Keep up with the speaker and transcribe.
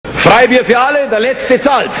Freibier für alle, der Letzte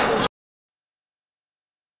zahlt.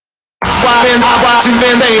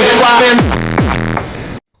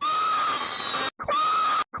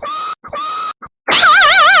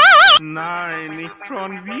 Nein, nicht schon wieder. Nein, nicht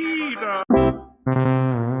schon wieder.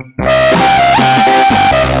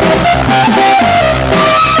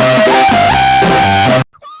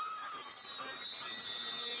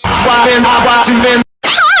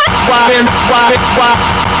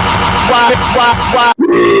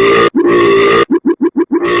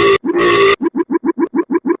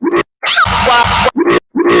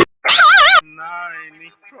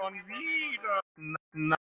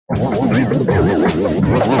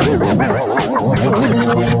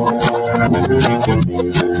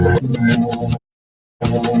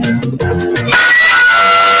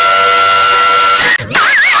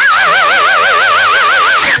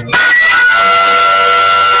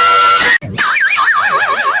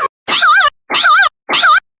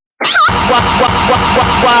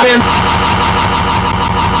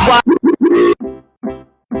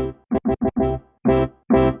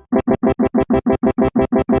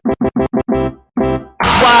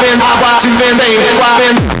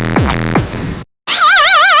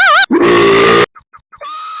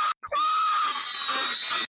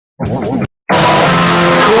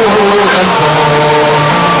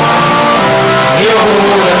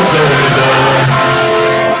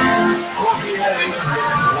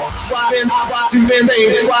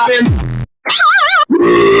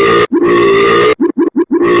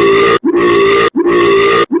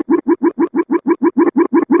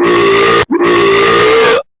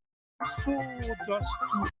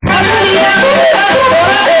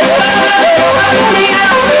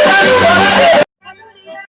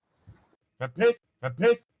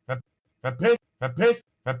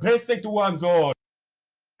 Verpiss dich, du Hurensohn!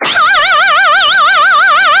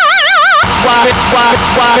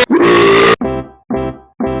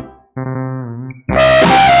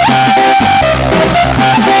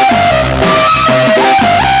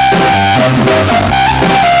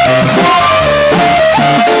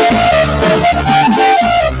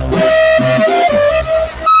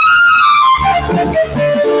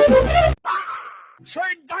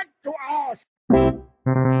 Schönen Dank, du Arsch!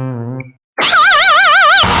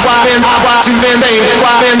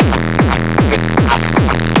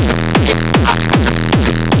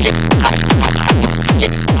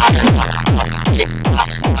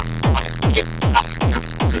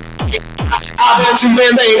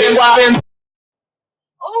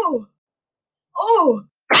 Oh! Oh!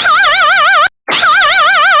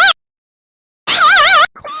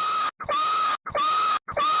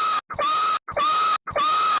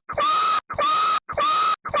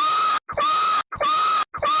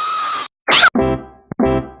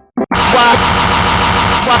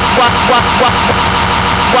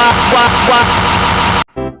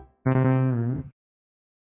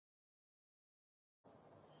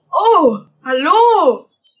 Oh, hallo!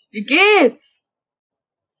 Wie geht's?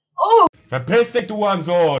 Oh! Verpiss dich, du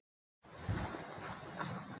Hurensohn!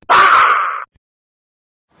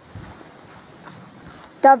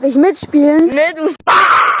 Darf ich mitspielen? Nee, du...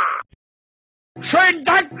 Schönen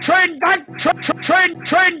Dank, schönen Dank,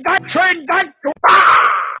 schönen Dank, du...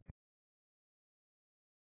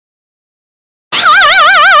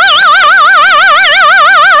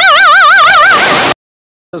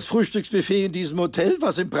 Das Frühstücksbuffet in diesem Hotel,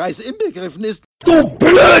 was im Preis inbegriffen ist. Du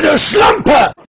blöde Schlampe!